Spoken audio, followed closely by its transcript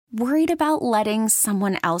Worried about letting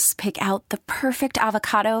someone else pick out the perfect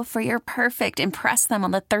avocado for your perfect impress them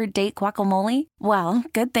on the third date guacamole? Well,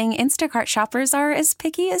 good thing Instacart shoppers are as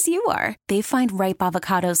picky as you are. They find ripe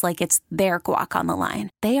avocados like it's their guac on the line.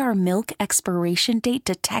 They are milk expiration date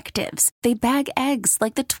detectives. They bag eggs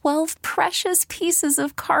like the 12 precious pieces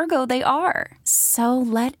of cargo they are. So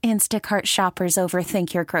let Instacart shoppers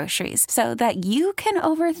overthink your groceries so that you can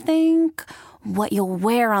overthink what you'll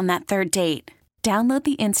wear on that third date. Download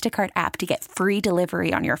the Instacart app to get free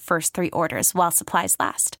delivery on your first 3 orders while supplies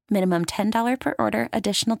last. Minimum $10 per order.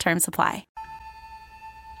 Additional terms apply.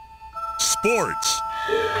 Sports.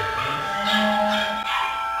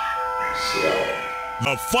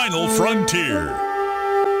 The final frontier.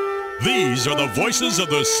 These are the voices of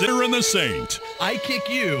the sinner and the saint. I kick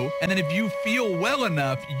you, and then if you feel well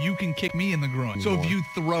enough, you can kick me in the groin. So if you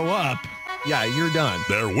throw up... Yeah, you're done.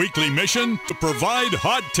 Their weekly mission to provide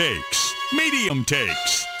hot takes, medium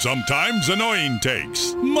takes, sometimes annoying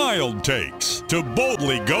takes, mild takes, to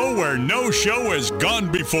boldly go where no show has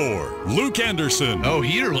gone before. Luke Anderson. Oh,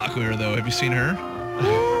 Heather Locklear, though. Have you seen her?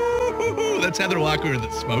 That's Heather Locklear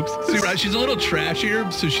that smokes. She's a little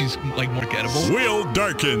trashier, so she's like more gettable. Will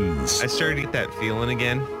Darkins. I started to get that feeling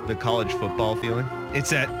again, the college football feeling. It's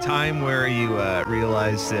that time where you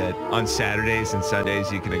realize that on Saturdays and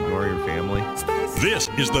Sundays you can ignore your family. This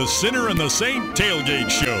is the Sinner and the Saint Tailgate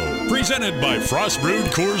Show, presented by Frost Brewed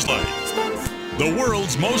Coors Light. The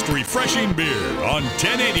world's most refreshing beer on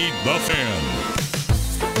 1080 The Fan.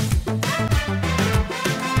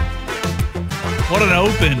 What an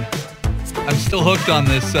open. I'm still hooked on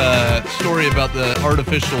this story about the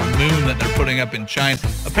artificial moon that they're putting up in China.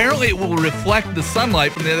 Apparently, it will reflect the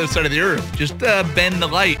sunlight from the other side of the earth. Just bend the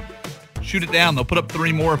light. Shoot it down. They'll put up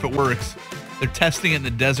 3 more if it works. They're testing it in the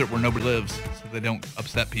desert where nobody lives so they don't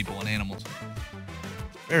upset people and animals.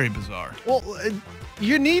 It's very bizarre. Well,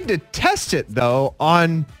 you need to test it, though,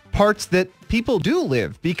 on parts that people do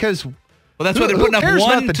live because... Well, that's why they're putting up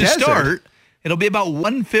 1 to desert? start. It'll be about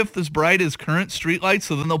 1/5 as bright as current streetlights,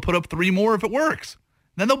 so then they'll put up 3 more if it works.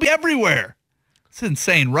 Then they'll be everywhere. It's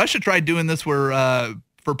insane. Russia tried doing this where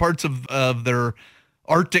for parts of their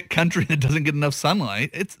Arctic country that doesn't get enough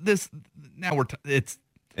sunlight. It's this now it's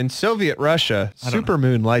in Soviet Russia,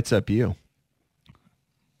 supermoon lights up you.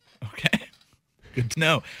 Okay. Good to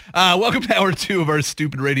know. Welcome to hour 2 of our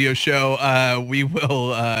stupid radio show. We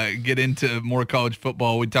will get into more college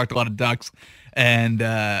football. We talked a lot of Ducks and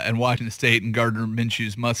Washington State and Gardner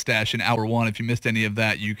Minshew's mustache in hour 1. If you missed any of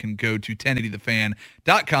that, you can go to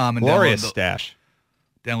 1080thefan.com and glorious stash.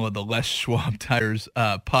 Download the Les Schwab Tires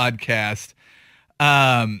podcast.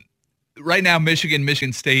 Right now,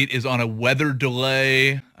 Michigan State is on a weather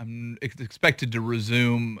delay. I'm expected to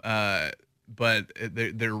resume, but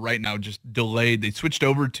they're right now just delayed. They switched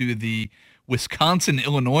over to the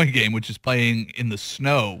Wisconsin-Illinois game, which is playing in the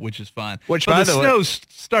snow, which is fun. Which, but by the snow's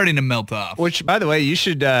starting to melt off. Which, by the way, you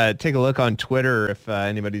should take a look on Twitter if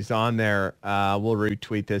anybody's on there. We'll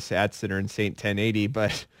retweet this at Sinner and Saint 1080,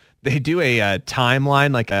 but they do a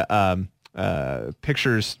timeline, like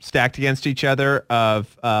pictures stacked against each other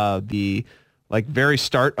of the very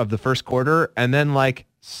start of the first quarter, and then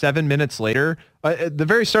 7 minutes later, the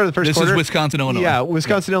very start of the first quarter. This is Wisconsin, Illinois. Yeah,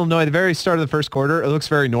 Wisconsin, Illinois. The very start of the first quarter, it looks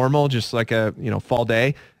very normal, just like a fall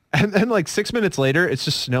day. And then 6 minutes later, it's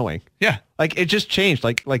just snowing. Yeah, it just changed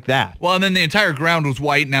like that. Well, and then the entire ground was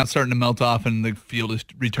white. Now it's starting to melt off, and the field is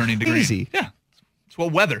returning to green. Easy. Yeah, it's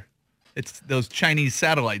weather. It's those Chinese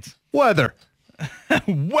satellites. Weather.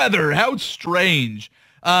 Weather. How strange.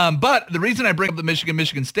 But the reason I bring up the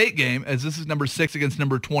Michigan State game is this is number 6 against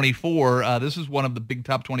number 24. This is one of the big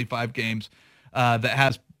top 25 games that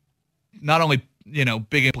has not only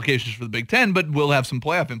big implications for the Big Ten, but will have some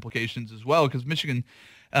playoff implications as well. Because Michigan,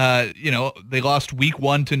 they lost week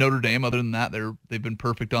 1 to Notre Dame. Other than that, they've been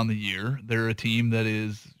perfect on the year. They're a team that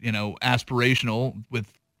is aspirational with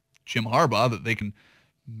Jim Harbaugh that they can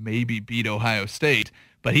maybe beat Ohio State.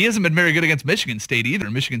 But he hasn't been very good against Michigan State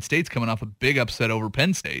either. Michigan State's coming off a big upset over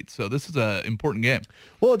Penn State. So this is an important game.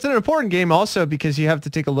 Well, it's an important game also because you have to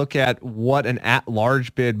take a look at what an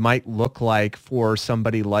at-large bid might look like for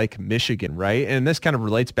somebody like Michigan, right? And this kind of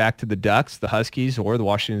relates back to the Ducks, the Huskies, or the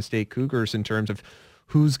Washington State Cougars in terms of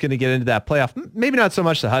who's going to get into that playoff. Maybe not so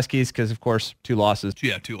much the Huskies because, of course, 2 losses.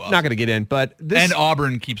 Yeah, 2 losses. Not going to get in. But and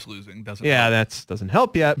Auburn keeps losing. Doesn't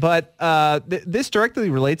help yet. But this directly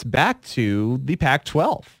relates back to the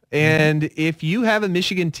Pac-12. And if you have a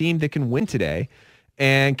Michigan team that can win today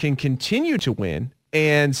and can continue to win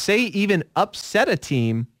and say even upset a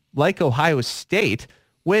team like Ohio State,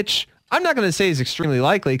 which I'm not going to say is extremely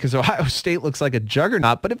likely because Ohio State looks like a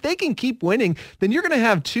juggernaut, but if they can keep winning, then you're going to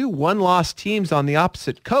have 2 one-loss teams on the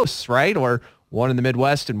opposite coasts, right? Or one in the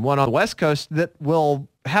Midwest and one on the West Coast that will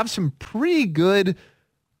have some pretty good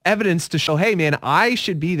evidence to show, hey, man, I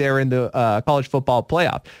should be there in the college football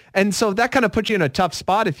playoff. And so that kind of puts you in a tough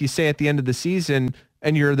spot if you say at the end of the season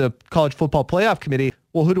and you're the college football playoff committee,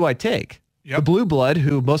 well, who do I take? Yep. The blue blood,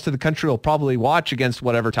 who most of the country will probably watch against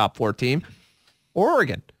whatever top 4 team, or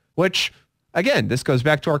Oregon, which, again, this goes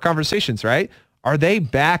back to our conversations, right? Are they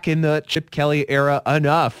back in the Chip Kelly era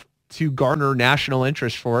enough to garner national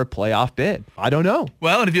interest for a playoff bid? I don't know.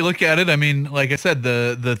 Well, and if you look at it, I mean, like I said,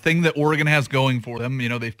 the thing that Oregon has going for them,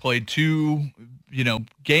 they've played 2,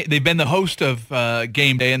 they've been the host of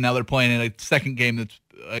game day, and now they're playing in a second game that's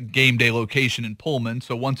a game day location in Pullman.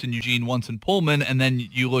 So once in Eugene, once in Pullman, and then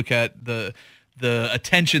you look at the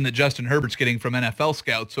attention that Justin Herbert's getting from NFL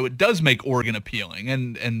scouts. So it does make Oregon appealing,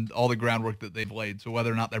 and all the groundwork that they've laid. So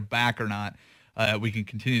whether or not they're back or not, we can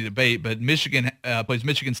continue to debate. But Michigan plays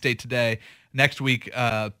Michigan State today. Next week,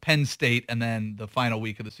 Penn State, and then the final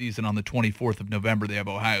week of the season on the 24th of November, they have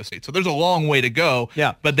Ohio State. So there's a long way to go.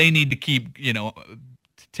 Yeah. But they need to keep,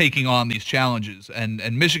 taking on these challenges. And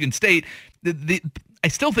Michigan State, I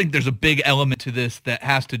still think there's a big element to this that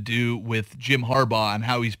has to do with Jim Harbaugh and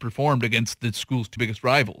how he's performed against the school's 2 biggest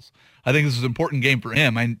rivals. I think this is an important game for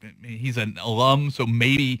him. I mean, he's an alum, so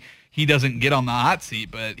maybe he doesn't get on the hot seat,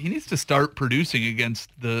 but he needs to start producing against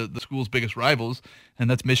the school's biggest rivals, and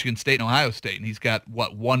that's Michigan State and Ohio State. And he's got,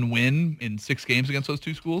 1 win in 6 games against those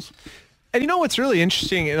 2 schools? And what's really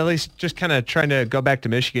interesting, and at least just kind of trying to go back to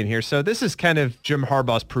Michigan here, so this is kind of Jim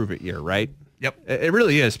Harbaugh's prove-it year, right? Yep. It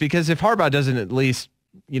really is, because if Harbaugh doesn't at least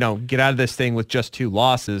get out of this thing with just 2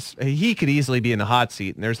 losses, he could easily be in the hot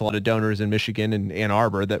seat. And there's a lot of donors in Michigan and Ann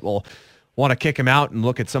Arbor that will want to kick him out and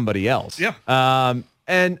look at somebody else. Yeah.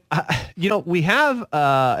 And we have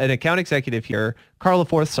an account executive here, Carla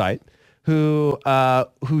Forsythe,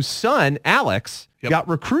 whose son, Alex, got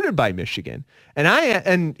recruited by Michigan.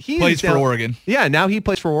 And he plays for Oregon. Yeah, now he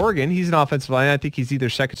plays for Oregon. He's an offensive line. I think he's either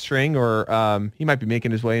second string or he might be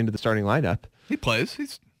making his way into the starting lineup. He plays.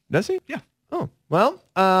 Does he? Yeah. Oh, well,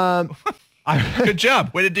 good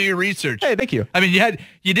job. Way to do your research. Hey, thank you. I mean,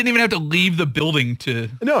 you didn't even have to leave the building to.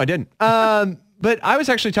 No, I didn't. But I was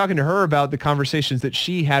actually talking to her about the conversations that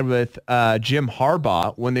she had with Jim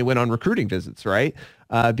Harbaugh when they went on recruiting visits, right?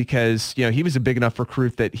 Because, he was a big enough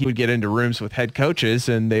recruit that he would get into rooms with head coaches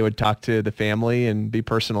and they would talk to the family and be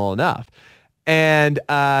personal enough. And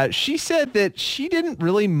she said that she didn't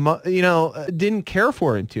really, didn't care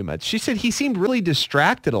for him too much. She said he seemed really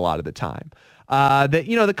distracted a lot of the time. That,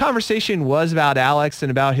 the conversation was about Alex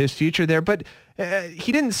and about his future there, but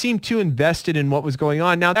he didn't seem too invested in what was going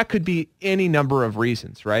on. Now, that could be any number of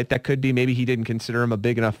reasons, right? That could be maybe he didn't consider him a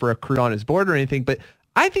big enough recruit on his board or anything, but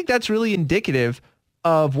I think that's really indicative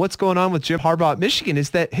of what's going on with Jim Harbaugh at Michigan,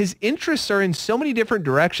 is that his interests are in so many different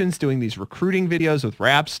directions, doing these recruiting videos with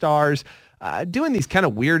rap stars, doing these kind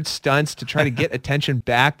of weird stunts to try to get attention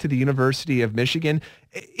back to the University of Michigan.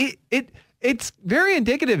 It's very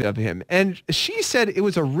indicative of him. And she said it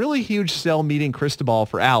was a really huge sell meeting Cristobal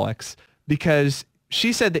for Alex, because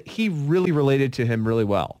she said that he really related to him really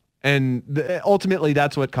well. And ultimately,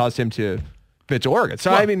 that's what caused him to fit to Oregon.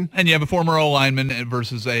 So, and you have a former O-lineman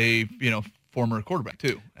versus a, former quarterback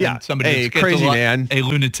too. And yeah. Somebody a crazy man. A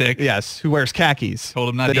lunatic. Yes. Who wears khakis. Told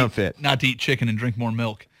him not to eat chicken and drink more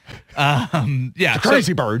milk. It's a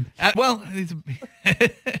crazy bird.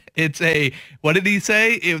 It's a, what did he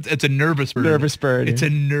say? It's a nervous bird. Nervous bird. It's a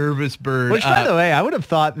nervous bird. Which, by the way, I would have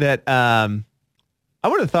thought that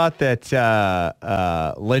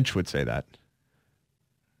Lynch would say that.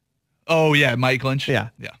 Oh yeah, Mike Lynch. Yeah.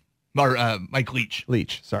 Or Mike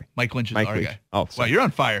Leach. Sorry. Mike Lynch is our guy. Oh, wow, you're on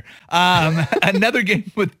fire. Another game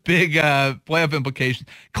with big playoff implications.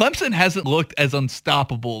 Clemson hasn't looked as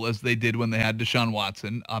unstoppable as they did when they had Deshaun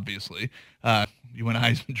Watson, obviously. You win a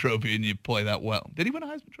Heisman Trophy and you play that well. Did he win a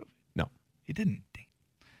Heisman Trophy? No. He didn't.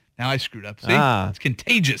 Now I screwed up. See? It's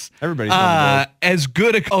contagious. Everybody's on the board. As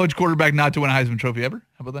good a college quarterback not to win a Heisman Trophy ever.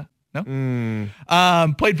 How about that? No?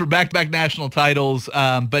 Played for back-to-back national titles,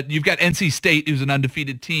 but you've got NC State, who's an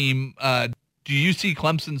undefeated team. Do you see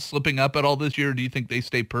Clemson slipping up at all this year, or do you think they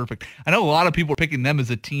stay perfect? I know a lot of people are picking them as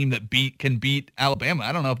a team that can beat Alabama.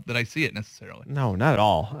 I don't know that I see it necessarily. No, not at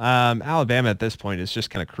all. Alabama at this point is just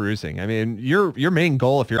kind of cruising. I mean, your main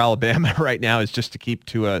goal if you're Alabama right now is just to keep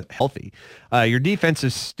Tua healthy. Your defense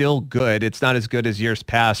is still good. It's not as good as years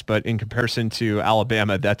past, but in comparison to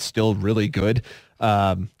Alabama, that's still really good.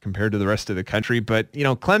 compared to the rest of the country. But,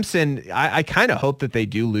 Clemson, I kind of hope that they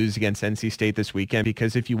do lose against NC State this weekend,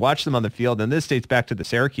 because if you watch them on the field, and this dates back to the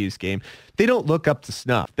Syracuse game, they don't look up to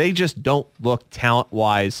snuff. They just don't look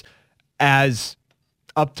talent-wise as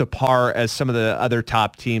up to par as some of the other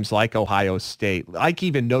top teams like Ohio State, like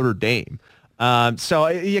even Notre Dame. So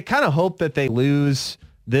you kind of hope that they lose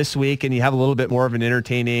this week and you have a little bit more of an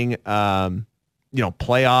entertaining, playoff.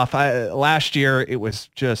 Last year, it was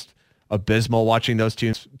just abysmal watching those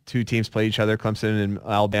two teams play each other, Clemson and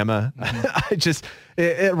Alabama.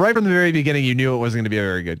 Mm-hmm. Right from the very beginning, you knew it wasn't going to be a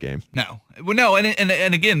very good game. No,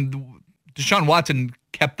 and again, Deshaun Watson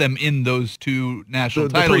kept them in those two national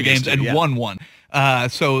title games and won one.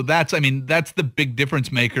 So that's the big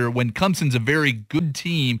difference maker when Clemson's a very good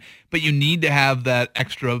team, but you need to have that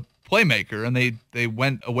extra playmaker. And they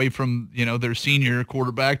went away from, their senior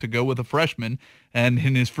quarterback to go with a freshman. And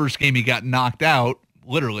in his first game, he got knocked out,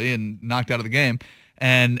 literally, and knocked out of the game.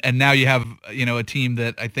 And now you have, a team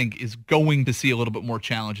that I think is going to see a little bit more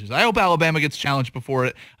challenges. I hope Alabama gets challenged before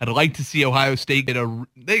it. I'd like to see Ohio State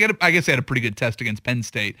I guess they had a pretty good test against Penn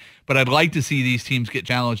State, but I'd like to see these teams get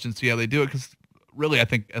challenged and see how they do it, because really I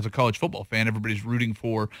think as a college football fan, everybody's rooting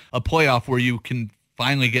for a playoff where you can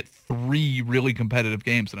finally get 3 really competitive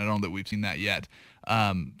games, and I don't know that we've seen that yet.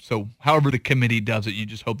 So however the committee does it, you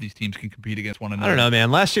just hope these teams can compete against one another. I don't know, man.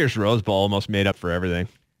 Last year's Rose Bowl almost made up for everything.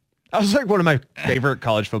 That was like one of my favorite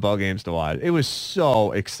college football games to watch. It was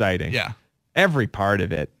so exciting. Yeah. Every part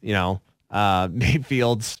of it,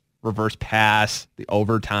 Mayfield's reverse pass, the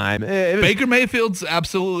overtime. Baker Mayfield's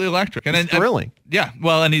absolutely electric. And thrilling.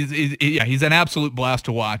 Well, and he's an absolute blast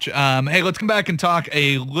to watch. Hey, let's come back and talk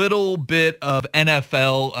a little bit of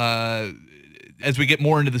NFL. As we get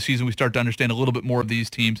more into the season, we start to understand a little bit more of these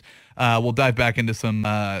teams. We'll dive back into some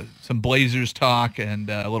Blazers talk and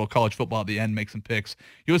a little college football at the end, make some picks.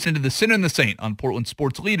 You listen to the Sinner and the Saint on Portland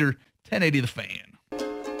Sports Leader, 1080 The Fan.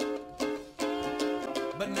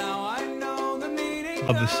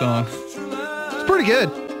 Of the song. It's pretty good.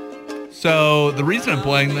 So the reason I'm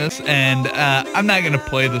playing this, and I'm not going to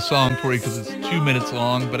play the song for you because it's 2 minutes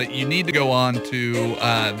long, but you need to go on to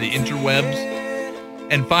the interwebs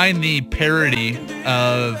and find the parody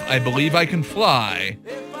of I Believe I Can Fly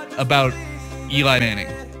about Eli Manning.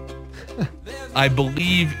 I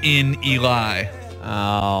believe in Eli.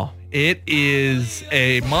 Oh. It is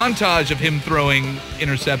a montage of him throwing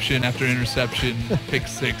interception after interception, pick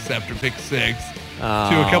six after pick six, to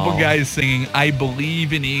a couple guys singing I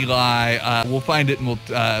Believe in Eli. We'll find it and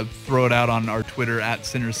we'll throw it out on our Twitter at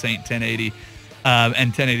SinnerSaint1080 and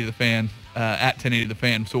 1080 The Fan. At 1080 The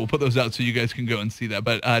Fan. So we'll put those out so you guys can go and see that.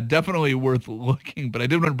 But definitely worth looking. But I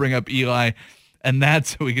did want to bring up Eli, and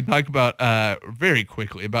that's so we can talk about very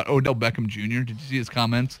quickly about Odell Beckham Jr. Did you see his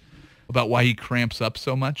comments about why he cramps up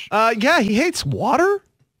so much? Yeah, he hates water.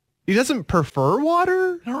 He doesn't prefer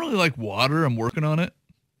water. I don't really like water. I'm working on it.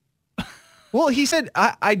 Well, he said,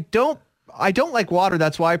 I don't like water.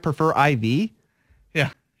 That's why I prefer IV.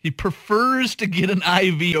 Yeah. He prefers to get an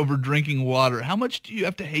IV over drinking water. How much do you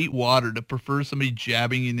have to hate water to prefer somebody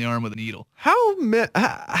jabbing you in the arm with a needle?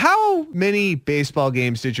 How many baseball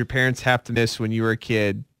games did your parents have to miss when you were a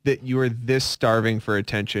kid that you were this starving for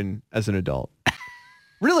attention as an adult?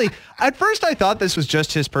 Really, at first I thought this was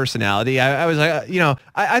just his personality. I was like,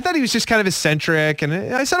 I thought he was just kind of eccentric. And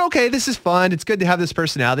I said, okay, this is fun. It's good to have this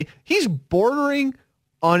personality. He's bordering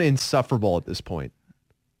on insufferable at this point.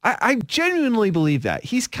 I genuinely believe that.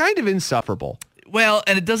 He's kind of insufferable. Well,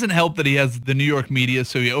 and it doesn't help that he has the New York media,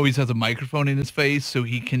 so he always has a microphone in his face, so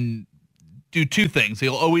he can do two things.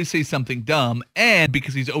 He'll always say something dumb, and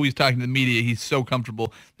because he's always talking to the media, he's so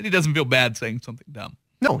comfortable that he doesn't feel bad saying something dumb.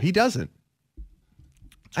 No, he doesn't.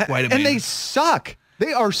 It's quite amazing. And they suck.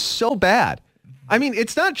 They are so bad. I mean,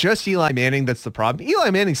 it's not just Eli Manning that's the problem. Eli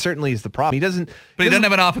Manning certainly is the problem. He doesn't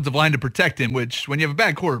have an offensive line to protect him, which when you have a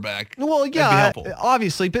bad quarterback, well, yeah,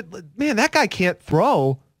 obviously. But man, that guy can't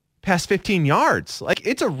throw past 15 yards. Like,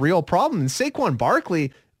 it's a real problem. And Saquon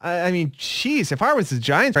Barkley, I mean, geez, if I was the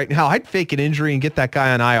Giants right now, I'd fake an injury and get that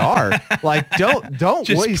guy on IR. Like, don't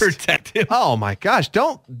just waste. Protect him. Oh my gosh,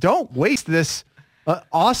 don't waste this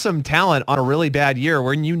awesome talent on a really bad year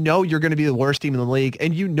when you know you're going to be the worst team in the league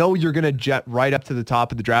and you know you're going to jet right up to the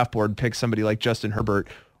top of the draft board and pick somebody like Justin Herbert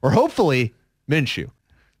or hopefully Minshew.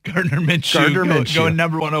 Gardner Minshew. Going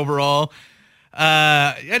number 1 overall.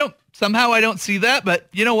 I don't see that, but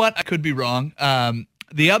you know what? I could be wrong.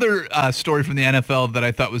 The other story from the NFL that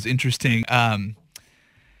I thought was interesting,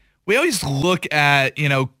 we always look at,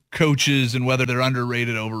 coaches and whether they're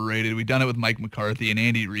underrated, overrated. We've done it with Mike McCarthy and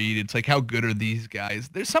Andy Reid. It's like, how good are these guys?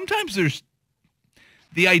 There's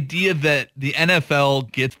the idea that the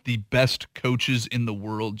NFL gets the best coaches in the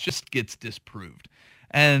world just gets disproved.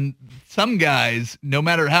 And some guys, no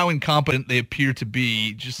matter how incompetent they appear to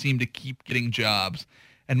be, just seem to keep getting jobs.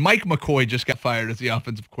 And Mike McCoy just got fired as the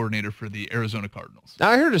offensive coordinator for the Arizona Cardinals.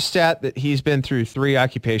 I heard a stat that he's been through 3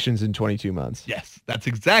 occupations in 22 months. Yes, that's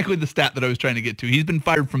exactly the stat that I was trying to get to. He's been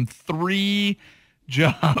fired from 3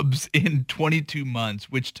 jobs in 22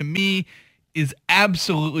 months, which to me is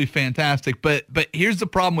absolutely fantastic. But here's the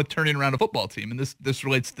problem with turning around a football team, and this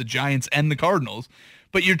relates to the Giants and the Cardinals.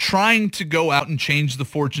 But you're trying to go out and change the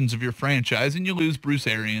fortunes of your franchise, and you lose Bruce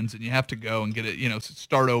Arians, and you have to go and get it,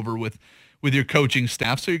 start over with your coaching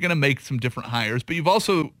staff. So you're going to make some different hires. But you've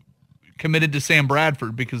also committed to Sam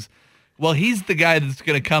Bradford because, well, he's the guy that's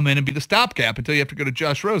going to come in and be the stopgap until you have to go to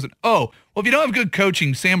Josh Rosen. Oh, well, if you don't have good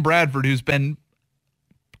coaching, Sam Bradford, who's been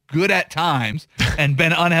good at times and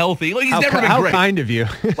been unhealthy. Like, he's never been great. How kind of you.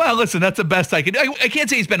 Well, listen, that's the best I can do. I can't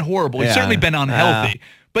say he's been horrible. He's certainly been unhealthy.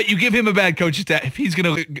 But you give him a bad coaching staff, he's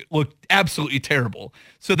going to look absolutely terrible.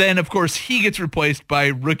 So then, of course, he gets replaced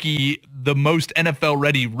by the most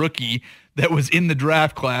NFL-ready rookie that was in the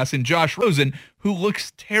draft class, in Josh Rosen, who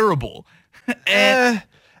looks terrible. I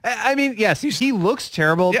mean, yes, he looks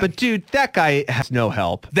terrible, but dude, that guy has no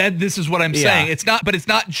help. This is what I'm saying. It's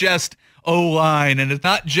not just O-line, and it's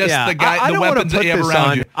not just the guy, the weapons that you have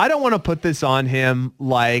around you. I don't want to put this on him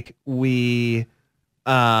like we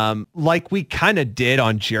kind of did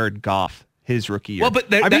on Jared Goff his rookie year. Well, but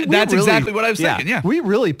that's exactly what I was thinking. Yeah, we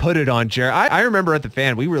really put it on Jared. I remember at the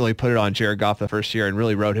Fan, we really put it on Jared Goff the first year and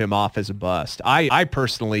really wrote him off as a bust. I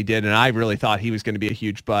personally did, and I really thought he was going to be a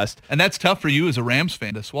huge bust. And that's tough for you as a Rams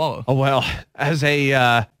fan to swallow. Oh well, as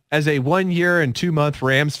a 1 year and 2 month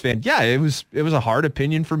Rams fan, yeah, it was a hard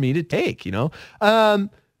opinion for me to take,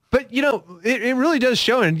 But, it really does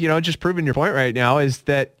show, and, just proving your point right now is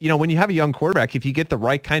that, when you have a young quarterback, if you get the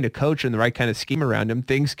right kind of coach and the right kind of scheme around him,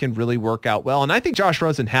 things can really work out well. And I think Josh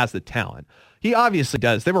Rosen has the talent. He obviously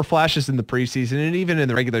does. There were flashes in the preseason and even in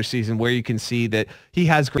the regular season where you can see that he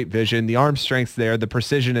has great vision. The arm strength's there. The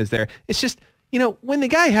precision is there. It's just, when the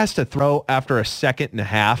guy has to throw after a second and a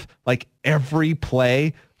half, like every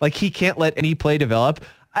play, like he can't let any play develop,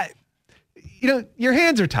 your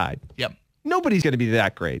hands are tied. Yep. Nobody's going to be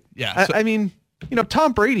that great. Yeah. I mean,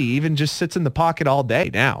 Tom Brady even just sits in the pocket all day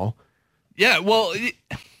now. Yeah. Well,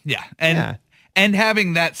 yeah. And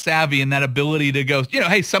having that savvy and that ability to go,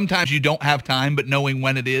 hey, sometimes you don't have time, but knowing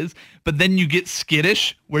when it is, but then you get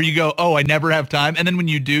skittish where you go, oh, I never have time. And then when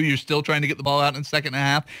you do, you're still trying to get the ball out in a second and a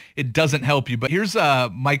half. It doesn't help you. But here's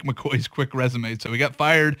Mike McCoy's quick resume. So he got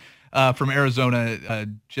fired from Arizona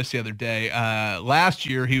just the other day. Last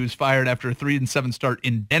year, he was fired after a 3-7 start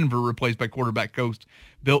in Denver, replaced by quarterback coach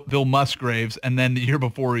Bill Musgraves. And then the year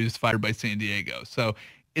before, he was fired by San Diego. So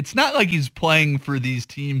it's not like he's playing for these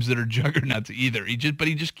teams that are juggernauts either. He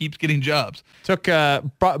just keeps getting jobs.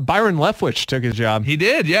 Byron Leftwich took his job. He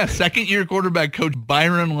did, yeah. Second-year quarterback coach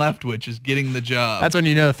Byron Leftwich is getting the job. That's when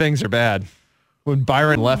you know things are bad. When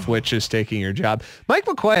Byron Leftwich is taking your job. Mike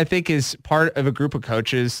McCoy, I think, is part of a group of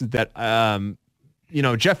coaches that,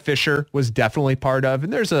 Jeff Fisher was definitely part of,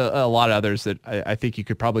 and there's a lot of others that I think you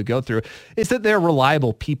could probably go through, is that they're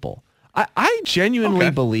reliable people. I genuinely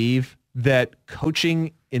believe that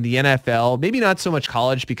coaching in the NFL, maybe not so much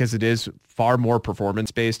college because it is far more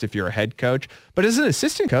performance-based if you're a head coach, but as an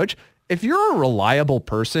assistant coach, if you're a reliable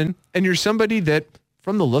person and you're somebody that,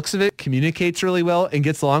 from the looks of it, communicates really well and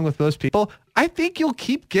gets along with most people, I think you'll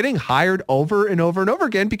keep getting hired over and over and over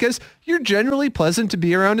again because you're generally pleasant to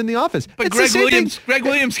be around in the office. But Greg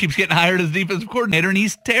Williams keeps getting hired as defensive coordinator, and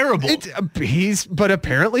he's terrible. But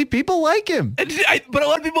apparently people like him. But a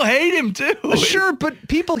lot of people hate him too. Sure, but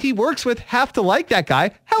people he works with have to like that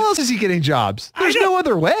guy. How else is he getting jobs? There's no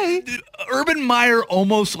other way. Urban Meyer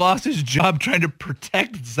almost lost his job trying to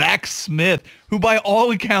protect Zach Smith, who by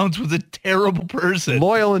all accounts was a terrible person.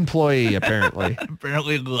 Loyal employee, apparently.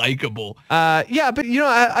 Apparently likable. But,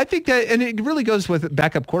 I think that, and it really goes with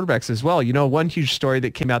backup quarterbacks as well. One huge story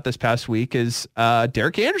that came out this past week is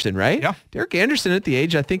Derek Anderson, right? Yeah. Derek Anderson at the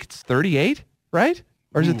age, I think it's 38, right?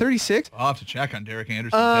 Or is it 36? I'll have to check on Derek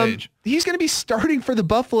Anderson's age. He's going to be starting for the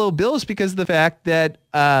Buffalo Bills because of the fact that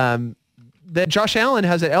that Josh Allen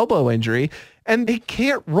has an elbow injury, and they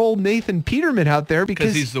can't roll Nathan Peterman out there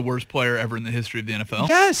because he's the worst player ever in the history of the NFL.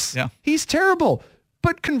 Yes. Yeah. He's terrible.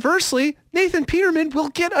 But conversely, Nathan Peterman will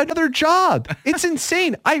get another job. It's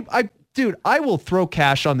insane. Dude, I will throw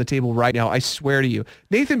cash on the table right now. I swear to you.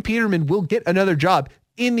 Nathan Peterman will get another job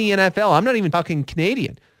in the NFL. I'm not even talking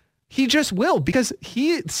Canadian. He just will because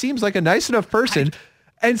he seems like a nice enough person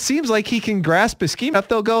and seems like he can grasp a scheme enough.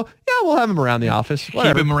 They'll go, yeah, we'll have him around the office.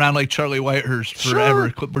 Whatever. Keep him around like Charlie Whitehurst forever.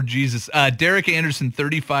 For Jesus. Derek Anderson,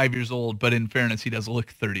 35 years old, but in fairness, he does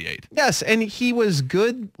look 38. Yes, and he was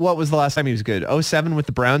good. What was the last time he was good? 2007 with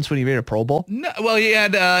the Browns when he made a Pro Bowl? No, well, he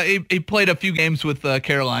had he played a few games with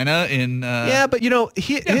Carolina in. Yeah, but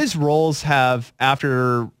his roles have,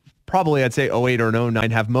 after probably I'd say 2008 or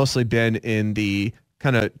 2009, have mostly been in the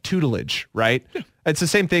kind of tutelage, right? Yeah. It's the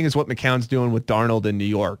same thing as what McCown's doing with Darnold in New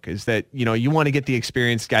York, is that, you want to get the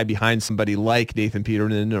experienced guy behind somebody like Nathan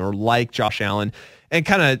Peterman or like Josh Allen and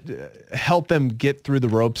kind of help them get through the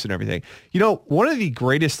ropes and everything. One of the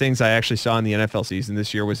greatest things I actually saw in the NFL season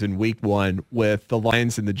this year was in week 1 with the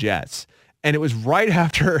Lions and the Jets. And it was right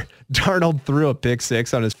after Darnold threw a pick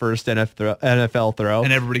 6 on his first NFL throw.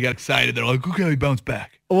 And everybody got excited. They're like, okay, he bounced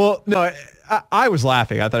back. Well, no, I was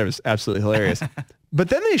laughing. I thought it was absolutely hilarious. But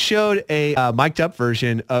then they showed a mic'd up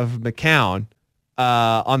version of McCown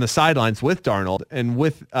on the sidelines with Darnold and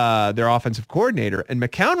with their offensive coordinator. And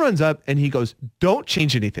McCown runs up and he goes, don't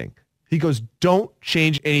change anything. He goes, don't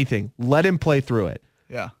change anything. Let him play through it.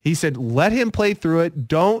 Yeah. He said, let him play through it.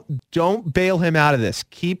 Don't bail him out of this.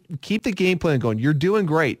 Keep the game plan going. You're doing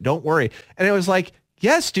great. Don't worry. And it was like,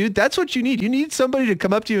 yes, dude, that's what you need. You need somebody to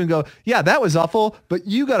come up to you and go, yeah, that was awful, but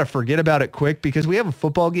you got to forget about it quick because we have a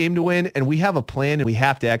football game to win and we have a plan and we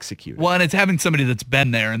have to execute it. Well, and it's having somebody that's been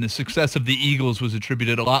there, and the success of the Eagles was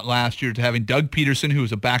attributed a lot last year to having Doug Peterson, who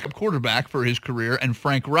was a backup quarterback for his career, and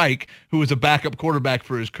Frank Reich, who was a backup quarterback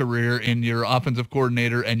for his career in your offensive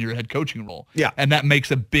coordinator and your head coaching role. Yeah. And that makes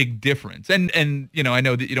a big difference. And I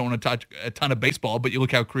know that you don't want to touch a ton of baseball, but you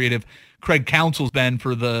look how creative Craig Counsell's been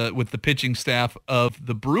with the pitching staff of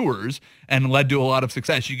the Brewers and led to a lot of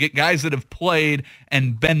success. You get guys that have played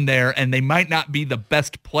and been there, and they might not be the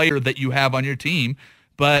best player that you have on your team,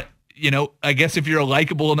 but I guess if you're a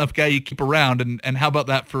likable enough guy, you keep around. And how about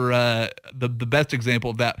that for the best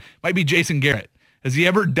example of that might be Jason Garrett. Has he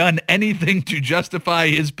ever done anything to justify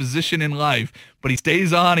his position in life? But he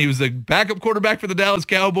stays on. He was a backup quarterback for the Dallas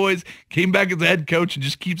Cowboys, came back as a head coach, and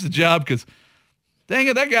just keeps the job because, dang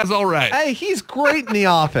it, that guy's all right. Hey, he's great in the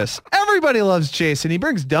office. Everybody loves Jason. He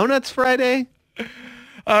brings donuts Friday.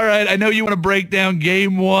 All right, I know you want to break down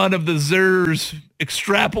game 1 of the Zers,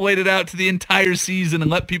 extrapolate it out to the entire season,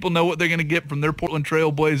 and let people know what they're going to get from their Portland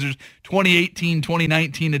Trail Blazers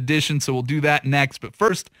 2018-2019 edition, so we'll do that next. But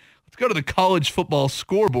first, let's go to the college football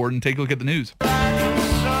scoreboard and take a look at the news.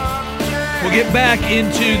 We'll get back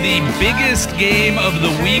into the biggest game of the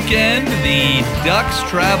weekend. The Ducks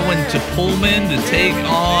traveling to Pullman to take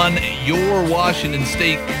on your Washington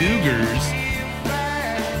State Cougars.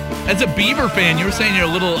 As a Beaver fan, you were saying you're a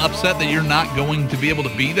little upset that you're not going to be able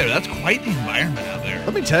to be there. That's quite the environment out there.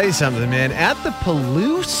 Let me tell you something, man. At the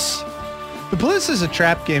Palouse is a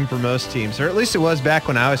trap game for most teams, or at least it was back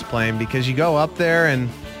when I was playing, because you go up there and,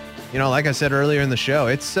 like I said earlier in the show,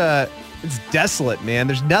 it's desolate, man.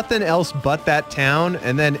 There's nothing else but that town,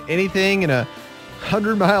 and then anything in a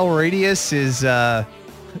 100-mile radius is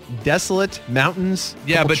desolate mountains.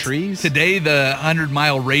 Yeah, but trees. Today the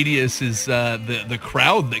 100-mile radius is the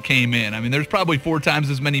crowd that came in. I mean, there's probably 4 times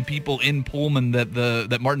as many people in Pullman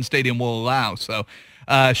that Martin Stadium will allow. So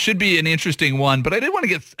should be an interesting one. But I did want to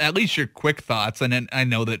get at least your quick thoughts. And I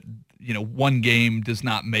know that one game does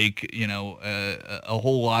not make a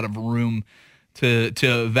whole lot of room to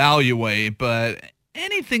evaluate, but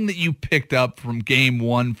anything that you picked up from game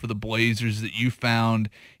 1 for the Blazers that you found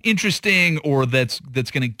interesting, or that's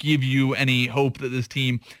going to give you any hope that this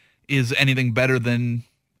team is anything better than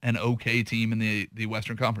an okay team in the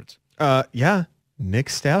Western Conference? Yeah, Nick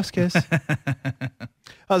Stauskas.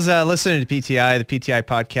 I was listening to PTI, the PTI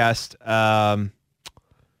podcast. I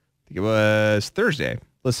think it was Thursday.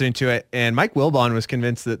 Listening to it, and Mike Wilbon was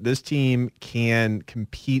convinced that this team can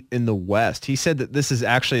compete in the West. He said that this is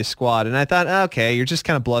actually a squad, and I thought, okay, you're just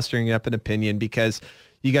kind of blustering up an opinion because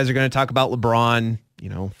you guys are going to talk about LeBron,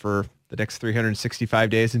 for the next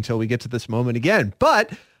 365 days until we get to this moment again.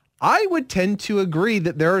 But I would tend to agree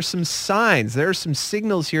that there are some signs, there are some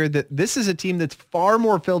signals here that this is a team that's far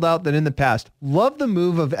more filled out than in the past. Love the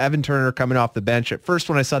move of Evan Turner coming off the bench. At first,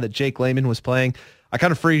 when I saw that Jake Layman was playing, I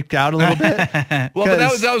kind of freaked out a little bit. Well, but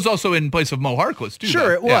that was also in place of Mo Harkless, too.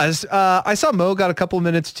 Sure, it was. I saw Mo got a couple of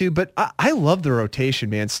minutes, too, but I love the rotation,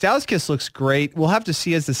 man. Stauskas looks great. We'll have to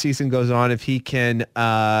see as the season goes on if he can,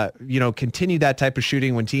 continue that type of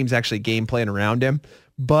shooting when teams actually game plan around him.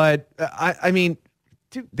 But, I mean,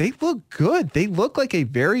 dude, they look good. They look like a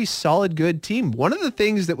very solid, good team. One of the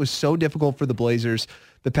things that was so difficult for the Blazers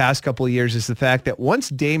the past couple of years is the fact that once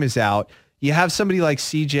Dame is out, you have somebody like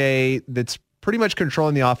CJ that's pretty much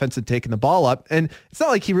controlling the offense and taking the ball up. And it's not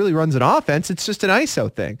like he really runs an offense. It's just an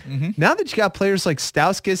ISO thing. Now that you got players like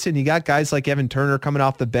Stauskas and you got guys like Evan Turner coming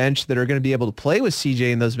off the bench that are going to be able to play with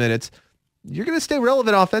CJ in those minutes, you're going to stay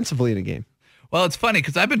relevant offensively in a game. Well, it's funny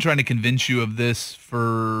because I've been trying to convince you of this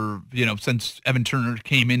for, since Evan Turner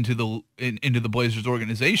came into the Blazers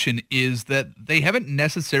organization, is that they haven't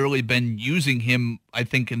necessarily been using him, I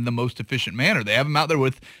think, in the most efficient manner. They have him out there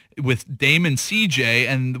with Dame and CJ,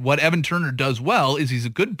 and what Evan Turner does well is he's a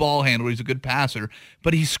good ball handler, he's a good passer,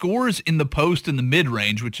 but he scores in the post and the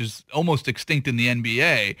mid-range, which is almost extinct in the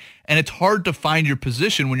NBA, and it's hard to find your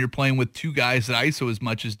position when you're playing with two guys that ISO as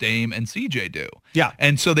much as Dame and CJ do. Yeah.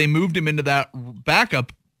 And so they moved him into that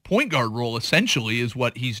backup point guard role, essentially, is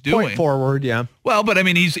what he's doing. Point forward, yeah. Well, but I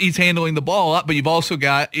mean, he's handling the ball up, but you've also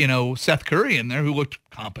got, Seth Curry in there who looked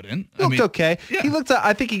competent. Looked okay. Yeah. He looked,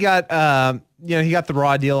 I think he got, he got the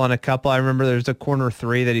raw deal on a couple. I remember there's a corner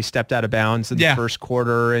three that he stepped out of bounds in the first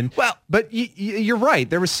quarter. But you're right.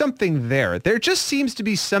 There was something there. There just seems to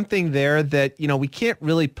be something there that, we can't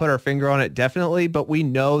really put our finger on it definitely, but we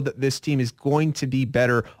know that this team is going to be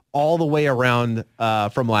better all the way around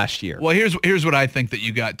from last year. Well, here's what I think that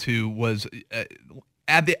you got to was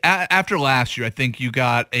after last year, I think you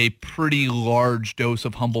got a pretty large dose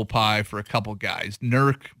of humble pie for a couple guys.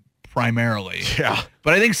 Nurk primarily. Yeah.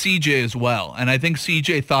 But I think CJ as well. And I think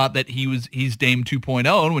CJ thought that he's Dame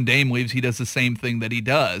 2.0, and when Dame leaves, he does the same thing that he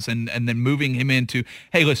does. And then moving him into,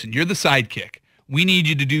 hey, listen, you're the sidekick. We need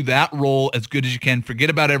you to do that role as good as you can. Forget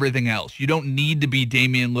about everything else. You don't need to be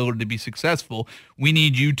Damian Lillard to be successful. We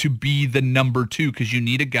need you to be the number two because you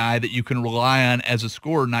need a guy that you can rely on as a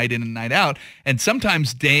scorer night in and night out. And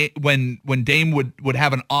sometimes when Dame would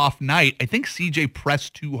have an off night, I think CJ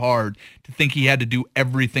pressed too hard to think he had to do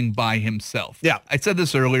everything by himself. Yeah. I said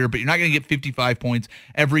this earlier, but you're not going to get 55 points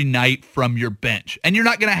every night from your bench. And you're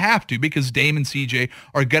not going to have to because Dame and CJ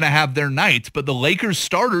are going to have their nights. But the Lakers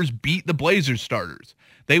starters beat the Blazers starters.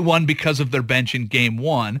 They won because of their bench in game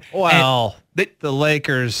one. Well, the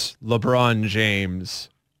Lakers, LeBron James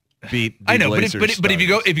beat the Blazers but if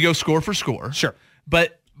you go score for score. Sure.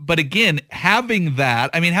 But again, having that,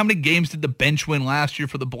 I mean, how many games did the bench win last year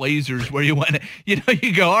for the Blazers where you went,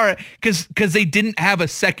 you go, all right, because they didn't have a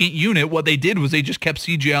second unit. What they did was they just kept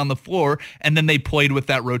CJ on the floor, and then they played with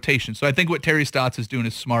that rotation. So I think what Terry Stotts is doing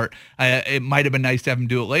is smart. It might have been nice to have him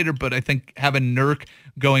do it later, but I think having Nurk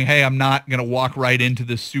going, hey, I'm not going to walk right into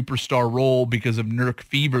this superstar role because of Nurk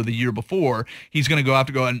fever the year before. He's going to have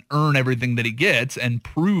to go out and earn everything that he gets and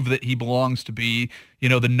prove that he belongs to be,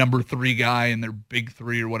 the number three guy in their big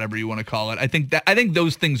three or whatever you want to call it. I think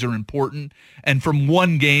those things are important. And from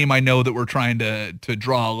one game, I know that we're trying to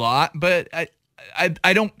draw a lot, but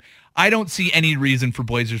I don't see any reason for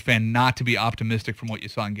Blazers fan not to be optimistic from what you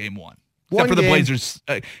saw in game one. Except for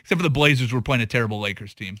the Blazers were playing a terrible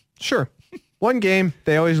Lakers team. Sure. One game,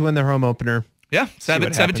 they always win their home opener. Yeah,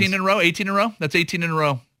 17 in a row, 18 in a row. That's 18 in a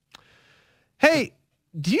row. Hey,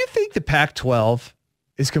 do you think the Pac-12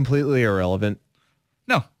 is completely irrelevant?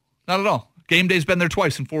 No, not at all. Game day's been there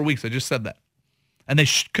twice in 4 weeks. I just said that. And they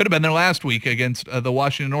could have been there last week against the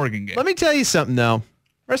Washington-Oregon game. Let me tell you something, though.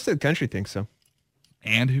 The rest of the country thinks so.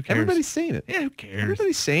 And who cares? Everybody's saying it. Yeah, who cares?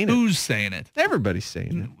 Everybody's saying it. Who's saying it? Everybody's saying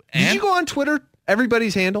it. And? Did you go on Twitter?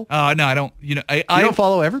 Everybody's handle? No, I don't. I don't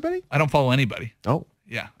follow everybody? I don't follow anybody. Oh.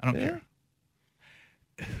 Yeah, I don't care.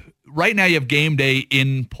 Right now you have game day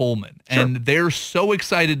in Pullman, and they're so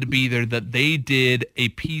excited to be there that they did a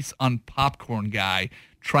piece on Popcorn Guy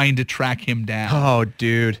trying to track him down. Oh,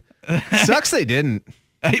 dude. Sucks they didn't.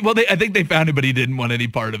 Well, I think they found him, but he didn't want any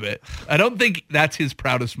part of it. I don't think that's his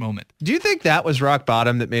proudest moment. Do you think that was rock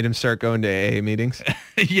bottom that made him start going to AA meetings?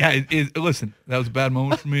 Yeah. Listen, that was a bad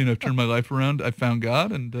moment for me, and I've turned my life around. I found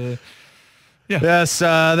God, and yeah. Yes,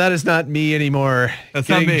 that is not me anymore. That's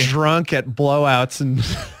getting not me. Drunk at blowouts and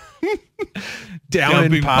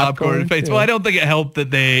downing popcorn in face. Yeah. Well, I don't think it helped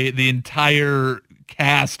that the entire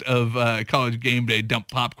cast of College Game Day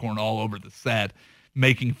dumped popcorn all over the set,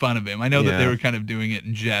 making fun of him. I know that they were kind of doing it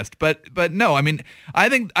in jest, but no, I mean, I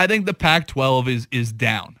think the Pac-12 is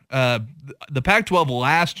down. The Pac-12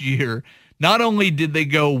 last year, not only did they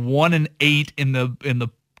go 1-8 in the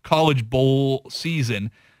College Bowl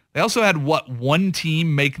season, they also had one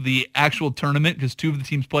team make the actual tournament because two of the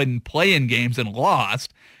teams played in play-in games and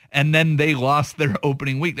lost, and then they lost their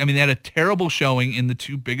opening week. I mean, they had a terrible showing in the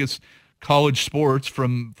two biggest college sports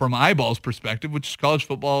from eyeballs perspective, which is college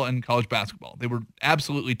football and college basketball. They were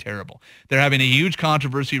absolutely terrible. They're having a huge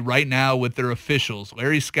controversy right now with their officials.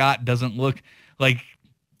 Larry Scott doesn't look like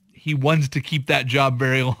he wants to keep that job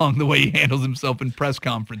very long, the way he handles himself in press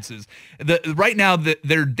conferences. Right now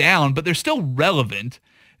they're down, but they're still relevant.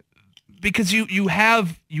 because you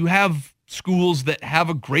have schools that have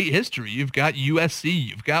a great history. You've got USC,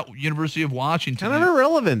 you've got University of Washington. Kind of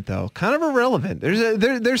irrelevant, though. Kind of irrelevant.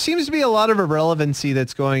 There seems to be a lot of irrelevancy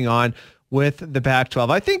that's going on with the Pac-12.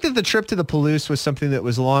 I think that the trip to the Palouse was something that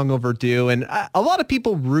was long overdue, and a lot of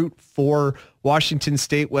people root for Washington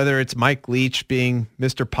State, whether it's Mike Leach being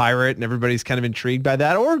Mr. Pirate and everybody's kind of intrigued by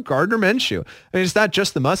that, or Gardner Minshew. I mean, it's not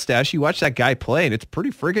just the mustache. You watch that guy play, and it's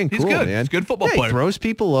pretty friggin' cool, good. man. He's a good football player. He throws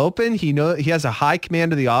people open. He has a high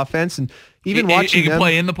command of the offense, and even watching he can them,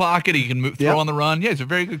 play in the pocket. He can throw on the run. Yeah, he's a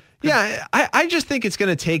very good. Yeah, I just think it's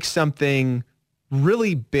going to take something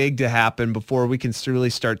really big to happen before we can really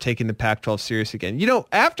start taking the Pac-12 serious again. You know,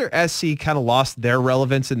 after SC kind of lost their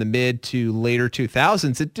relevance in the mid to later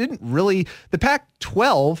 2000s, the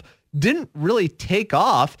Pac-12 didn't really take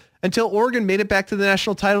off until Oregon made it back to the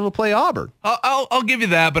national title to play Auburn. I'll give you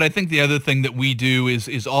that, but I think the other thing that we do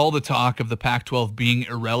is all the talk of the Pac-12 being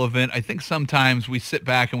irrelevant. I think sometimes we sit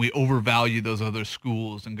back and we overvalue those other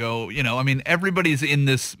schools and go, everybody's in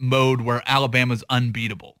this mode where Alabama's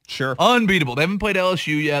unbeatable. Sure. Unbeatable. They haven't played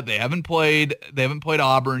LSU yet. They haven't played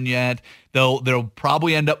Auburn yet. They'll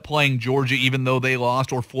probably end up playing Georgia even though they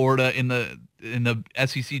lost, or Florida in the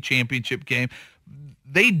SEC championship game.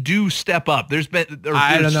 They do step up. There's I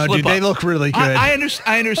don't know, dude. They look really good. I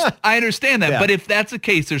understand that. Yeah. But if that's the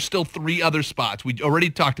case, there's still 3 other spots. We already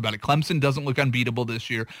talked about it. Clemson doesn't look unbeatable this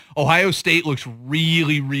year. Ohio State looks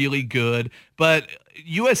really, really good. But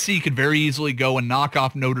USC could very easily go and knock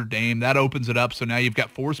off Notre Dame. That opens it up. So now you've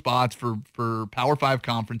got 4 spots for Power 5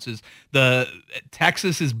 conferences. The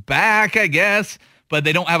Texas is back, I guess, but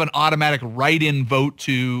they don't have an automatic write-in vote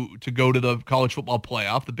to go to the college football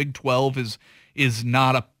playoff. The Big 12 is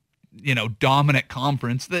not a dominant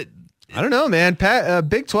conference. That I don't know, man.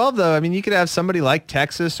 Big 12 though. I mean, you could have somebody like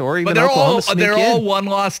Texas or even Oklahoma. They're all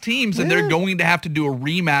one-loss teams, and they're going to have to do a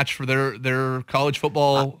rematch for their college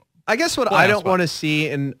football. I guess what I don't want to see,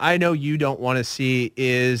 and I know you don't want to see,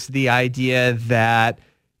 is the idea that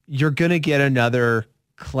you're going to get another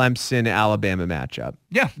Clemson-Alabama matchup.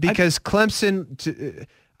 Yeah, because Clemson.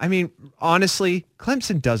 Honestly,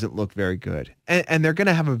 Clemson doesn't look very good, and they're going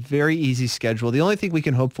to have a very easy schedule. The only thing we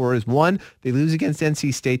can hope for is 1, they lose against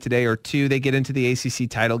NC State today, or 2, they get into the ACC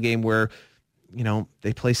title game where,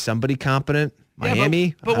 they play somebody competent.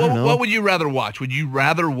 Miami. But what would you rather watch? Would you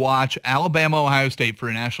rather watch Alabama, Ohio State for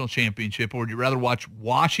a national championship, or would you rather watch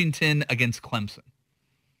Washington against Clemson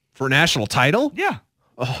for a national title? Yeah.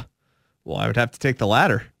 Oh, well, I would have to take the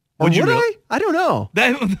latter. Would you really? I don't know.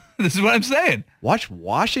 This is what I'm saying. Watch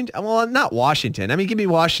Washington. Well, not Washington. I mean, give me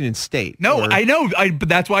Washington State. No, I know. But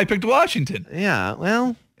that's why I picked Washington. Yeah.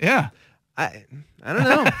 Well. Yeah. I don't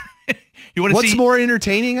know. You want to see what's more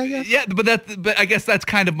entertaining, I guess? Yeah, but I guess that's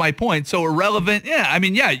kind of my point. So irrelevant. Yeah. I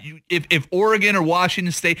mean, yeah. If Oregon or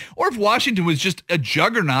Washington State, or if Washington was just a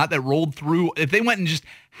juggernaut that rolled through, if they went and just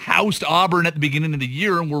housed Auburn at the beginning of the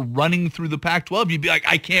year and were running through the Pac-12, you'd be like,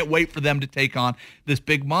 I can't wait for them to take on this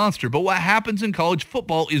big monster. But what happens in college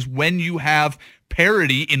football is when you have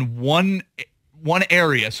parity in one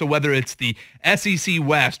area, so whether it's the SEC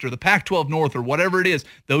West or the Pac-12 North or whatever it is,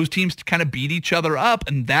 those teams kind of beat each other up,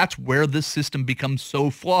 and that's where this system becomes so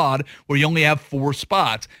flawed, where you only have 4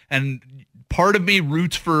 spots. And part of me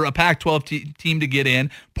roots for a Pac-12 team to get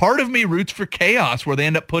in. Part of me roots for chaos, where they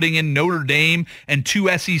end up putting in Notre Dame and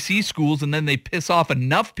 2 SEC schools, and then they piss off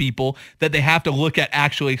enough people that they have to look at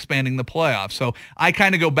actually expanding the playoffs. So I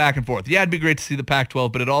kind of go back and forth. Yeah, it'd be great to see the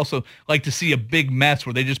Pac-12, but I'd also like to see a big mess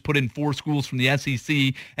where they just put in 4 schools from the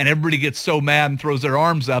SEC, and everybody gets so mad and throws their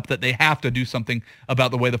arms up that they have to do something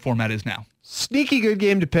about the way the format is now. Sneaky good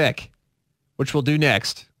game to pick, which we'll do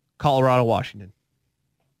next. Colorado, Washington.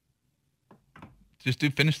 Just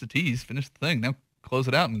finish the tease, finish the thing. Now close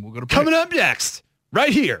it out, and we'll go to break. Coming up next,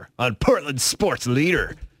 right here on Portland Sports Leader,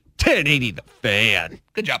 1080 The Fan.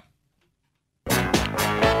 Good job.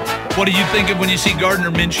 What do you think of when you see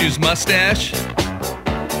Gardner Minshew's mustache?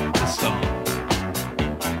 This song.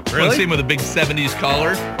 We're going to see him with a big 70s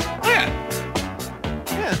collar. Oh, yeah.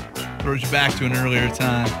 Yeah. Throws you back to an earlier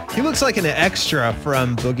time. He looks like an extra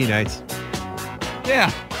from Boogie Nights.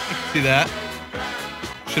 Yeah, I can see that.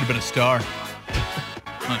 Should have been a star.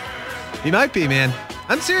 He might be, man.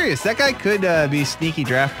 I'm serious. That guy could be sneaky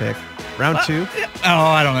draft pick. Round 2. Yeah. Oh,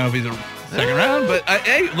 I don't know if he's a second round, but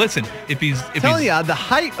hey, listen, if he's telling you, the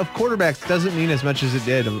height of quarterbacks doesn't mean as much as it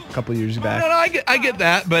did a couple years back. No, I get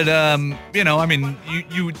that, but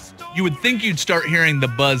you would think you'd start hearing the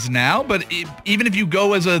buzz now, but even if you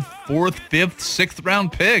go as a 4th, 5th, 6th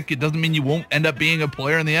round pick, it doesn't mean you won't end up being a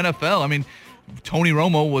player in the NFL. I mean, Tony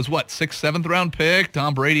Romo was what, 6th, 7th round pick.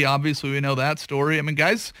 Tom Brady, obviously, we know that story. I mean,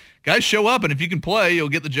 guys show up, and if you can play, you'll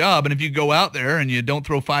get the job. And if you go out there and you don't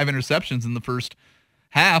throw 5 interceptions in the first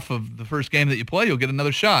half of the first game that you play, you'll get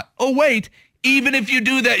another shot. Oh, wait, even if you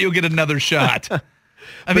do that, you'll get another shot.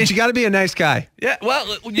 But you got to be a nice guy. Yeah, well,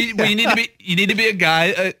 you need to be a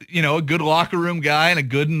guy, a good locker room guy and a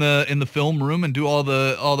good in the film room and do all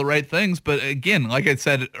the right things. But again, like I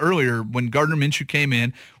said earlier, when Gardner Minshew came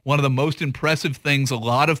in, one of the most impressive things a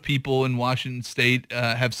lot of people in Washington State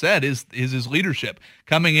have said is his leadership,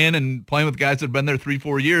 coming in and playing with guys that have been there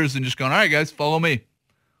 3-4 years and just going, all right, guys, follow me.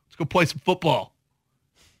 Let's go play some football.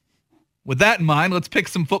 With that in mind, let's pick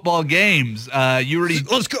some football games.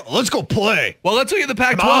 Let's go play. Well, let's look at the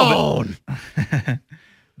Pac-12.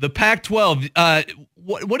 The Pac-12.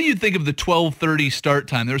 What do you think of the 12:30 start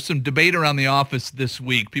time? There's some debate around the office this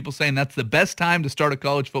week. People saying that's the best time to start a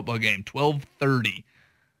college football game. 12:30.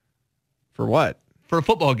 For what? For a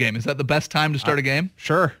football game. Is that the best time to start a game?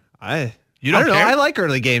 Sure. You don't I don't care? know. I like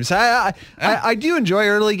early games. I do enjoy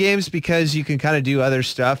early games because you can kind of do other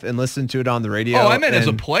stuff and listen to it on the radio. Oh, I meant as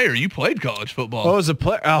a player. You played college football. Oh, as a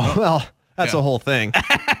player. Oh, well, that's a whole thing.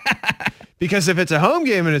 Because if it's a home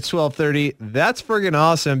game and it's 12:30, that's friggin'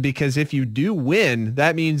 awesome because if you do win,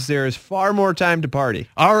 that means there is far more time to party.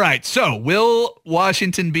 All right. So will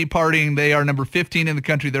Washington be partying? They are number 15 in the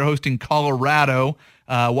country. They're hosting Colorado.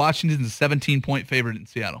 Washington's a 17-point favorite in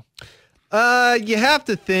Seattle. You have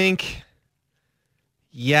to think...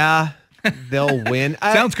 Yeah, they'll win.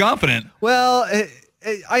 Sounds confident. Well,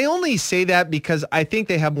 I only say that because I think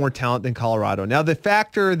they have more talent than Colorado. Now, the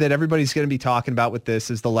factor that everybody's going to be talking about with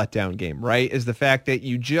this is the letdown game, right? Is the fact that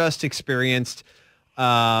you just experienced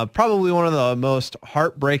probably one of the most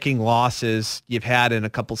heartbreaking losses you've had in a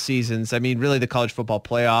couple seasons. I mean, really, the college football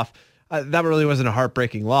playoff, that really wasn't a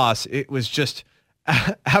heartbreaking loss. It was just...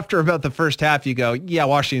 After about the first half, you go, yeah,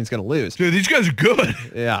 Washington's going to lose. Dude, these guys are good.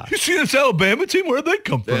 Yeah. You see this Alabama team? Where'd they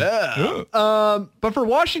come from? Yeah. But for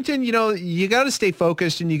Washington, you got to stay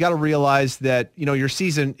focused and you got to realize that, your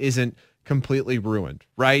season isn't completely ruined,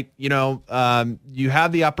 right? You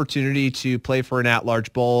have the opportunity to play for an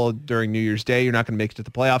at-large bowl during New Year's Day. You're not going to make it to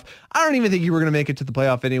the playoff. I don't even think you were going to make it to the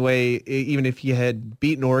playoff anyway, even if you had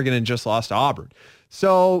beaten Oregon and just lost to Auburn.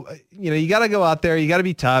 So, you got to go out there. You got to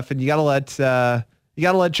be tough and you got to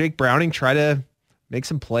let Jake Browning try to make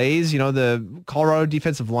some plays. The Colorado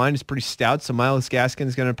defensive line is pretty stout, so Myles Gaskin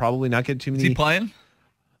is going to probably not get too many. Is he playing?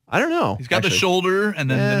 I don't know. He's got the shoulder, and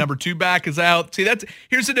then the number 2 back is out. See,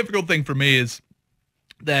 here's the difficult thing for me is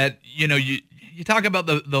that, you talk about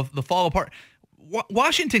the fall apart.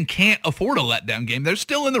 Washington can't afford a letdown game. They're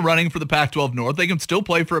still in the running for the Pac-12 North. They can still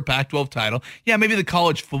play for a Pac-12 title. Yeah, maybe the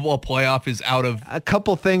college football playoff is out of... A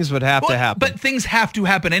couple things would have to happen. But things have to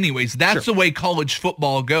happen anyways. That's the way college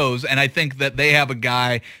football goes, and I think that they have a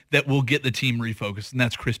guy that will get the team refocused, and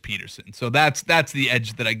that's Chris Peterson. So that's the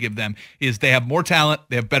edge that I give them, is they have more talent,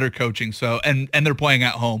 they have better coaching, and they're playing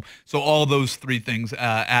at home. So all those 3 things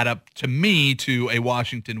add up to me to a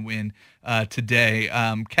Washington win today.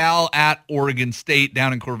 Cal at Oregon State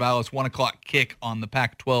down in Corvallis, 1 o'clock kick on the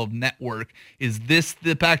Pac-12 network. Is this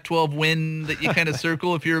the Pac-12 win that you kind of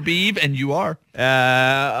circle if you're a Beav? And you are.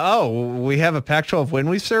 We have a Pac-12 win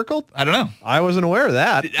we've circled? I don't know. I wasn't aware of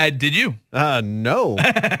that. Did you? No.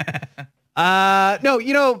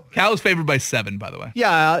 No, Cal is favored by 7, by the way.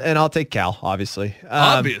 Yeah, and I'll take Cal, obviously.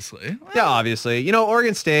 Obviously. Yeah, obviously.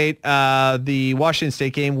 Oregon State, the Washington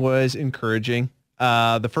State game was encouraging.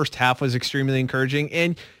 The first half was extremely encouraging.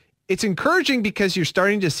 And it's encouraging because you're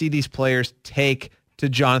starting to see these players take to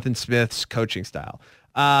Jonathan Smith's coaching style.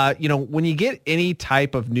 When you get any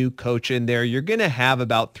type of new coach in there, you're going to have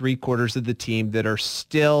about 3/4 of the team that are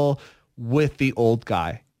still with the old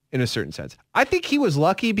guy in a certain sense. I think he was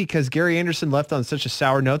lucky because Gary Anderson left on such a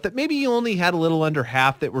sour note that maybe you only had a little under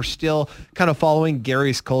half that were still kind of following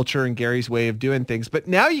Gary's culture and Gary's way of doing things. But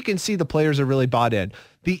now you can see the players are really bought in.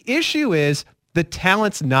 The issue is the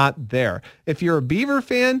talent's not there. If you're a Beaver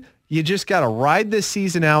fan, you just got to ride this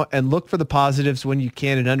season out and look for the positives when you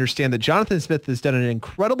can and understand that Jonathan Smith has done an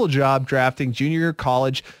incredible job drafting junior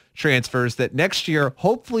college transfers that next year,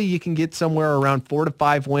 hopefully you can get somewhere around 4 to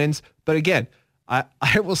 5 wins. But again,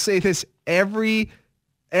 I will say this every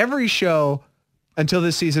show until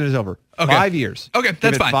this season is over. Okay. 5 years. Okay, Give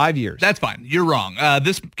that's it fine. 5 years. That's fine. You're wrong.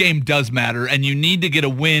 This game does matter, and you need to get a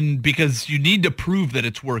win because you need to prove that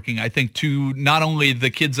it's working, I think, to not only the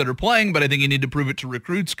kids that are playing, but I think you need to prove it to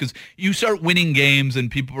recruits because you start winning games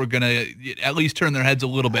and people are going to at least turn their heads a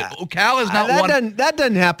little bit. Cal has not won. That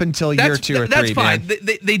doesn't happen until year 2 or 3, That's fine. man.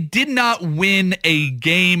 They did not win a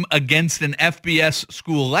game against an FBS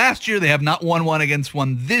school last year. They have not won one against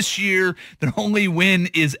one this year. Their only win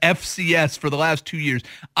is FCS for the last 2 years.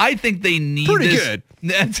 I think they need Pretty this. good.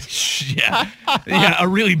 Yeah, a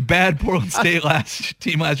really bad Portland State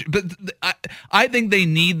team last year. But I think they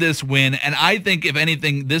need this win, and I think, if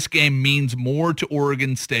anything, this game means more to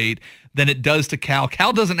Oregon State than it does to Cal.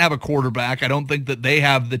 Cal doesn't have a quarterback. I don't think that they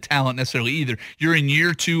have the talent necessarily either. You're in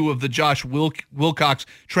year 2 of the Josh Wilcox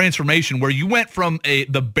transformation where you went from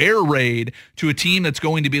the Bear Raid to a team that's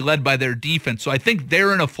going to be led by their defense. So I think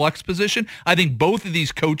they're in a flex position. I think both of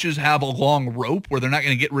these coaches have a long rope where they're not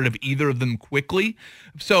going to get rid of either of them quickly.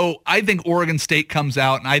 So I think Oregon State comes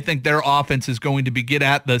out, and I think their offense is going to get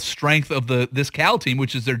at the strength of this Cal team,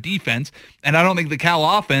 which is their defense. And I don't think the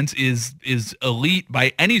Cal offense is elite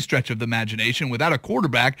by any stretch of the imagination. Without a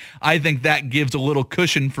quarterback, I think that gives a little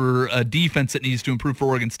cushion for a defense that needs to improve for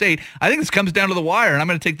Oregon State. I think this comes down to the wire, and I'm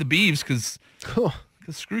going to take the Beavs because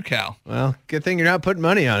screw Cal. Well, good thing you're not putting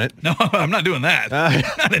money on it. No, I'm not doing that. I'm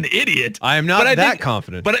not an idiot. I am not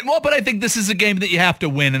confident. But I think this is a game that you have to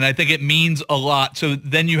win, and I think it means a lot. So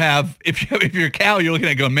then you have, if you're Cal, you're looking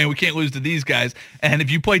at going, man, we can't lose to these guys. And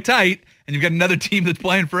if you play tight and you've got another team that's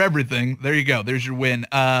playing for everything, there you go. There's your win.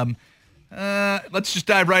 Let's just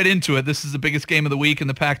dive right into it. This is the biggest game of the week in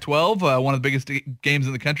the Pac-12, one of the biggest games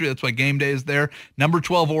in the country. That's why game day is there. Number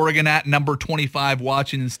 12 Oregon at number 25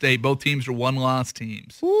 Washington State. Both teams are one-loss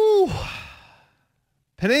teams. Ooh.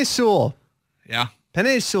 Penei Sewell. Yeah.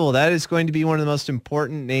 Penei Sewell, that is going to be one of the most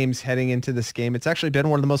important names heading into this game. It's actually been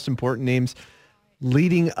one of the most important names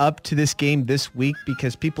leading up to this game this week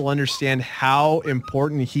because people understand how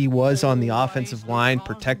important he was on the offensive line,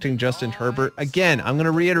 protecting Justin Herbert. Again, I'm going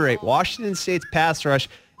to reiterate, Washington State's pass rush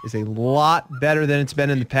is a lot better than it's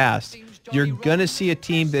been in the past. You're going to see a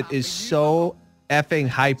team that is so effing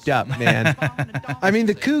hyped up, man. I mean,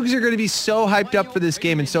 the Cougs are going to be so hyped up for this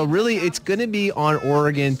game, and so really it's going to be on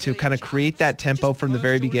Oregon to kind of create that tempo from the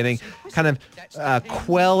very beginning, kind of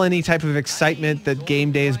quell any type of excitement that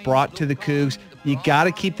game day has brought to the Cougs. You got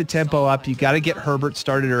to keep the tempo up. You got to get Herbert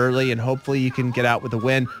started early, and hopefully you can get out with a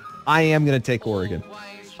win. I am going to take Oregon.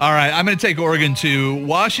 All right, I'm going to take Oregon too.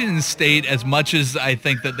 Washington State, as much as I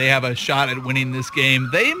think that they have a shot at winning this game,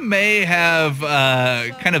 they may have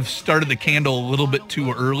kind of started the candle a little bit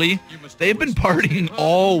too early. They've been partying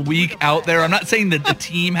all week out there. I'm not saying that the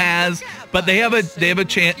team has, but they have a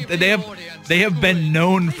chance. They have been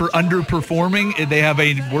known for underperforming. They have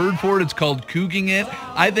a word for it. It's called couging it.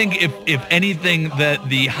 I think if anything, that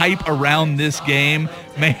the hype around this game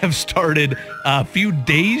may have started a few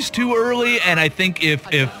days too early. And I think if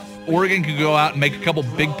Oregon could go out and make a couple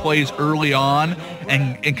big plays early on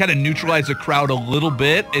and kind of neutralize the crowd a little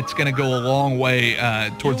bit, it's going to go a long way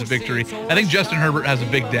towards a victory. I think Justin Herbert has a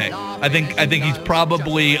big day. I think he's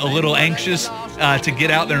probably a little anxious to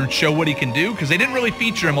get out there and show what he can do because they didn't really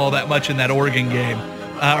feature him all that much in that Oregon game.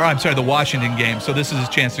 The Washington game. So this is his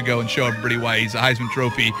chance to go and show everybody why he's a Heisman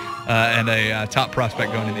Trophy and a top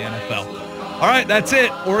prospect going to the NFL. All right, that's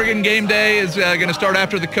it. Oregon game day is going to start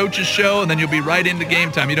after the coaches show, and then you'll be right into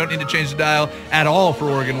game time. You don't need to change the dial at all for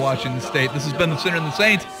Oregon, Washington State. This has been the Sinner and the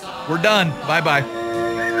Saints. We're done. Bye-bye.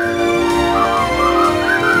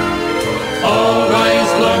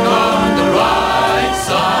 Always look on the right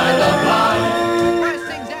side of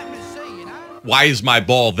life. Why is my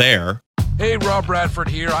ball there? Hey, Rob Bradford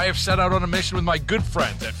here. I have set out on a mission with my good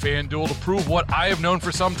friends at FanDuel to prove what I have known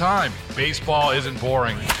for some time. Baseball isn't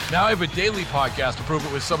boring. Now I have a daily podcast to prove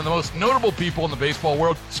it with some of the most notable people in the baseball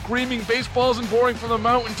world, screaming baseball isn't boring from the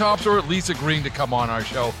mountaintops, or at least agreeing to come on our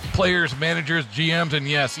show. Players, managers, GMs, and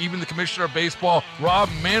yes, even the commissioner of baseball, Rob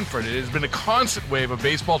Manfred. It has been a constant wave of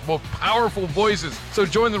baseball's most powerful voices. So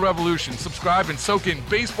join the revolution. Subscribe and soak in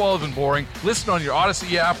Baseball Isn't Boring. Listen on your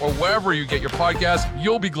Odyssey app or wherever you get your podcasts.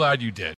 You'll be glad you did.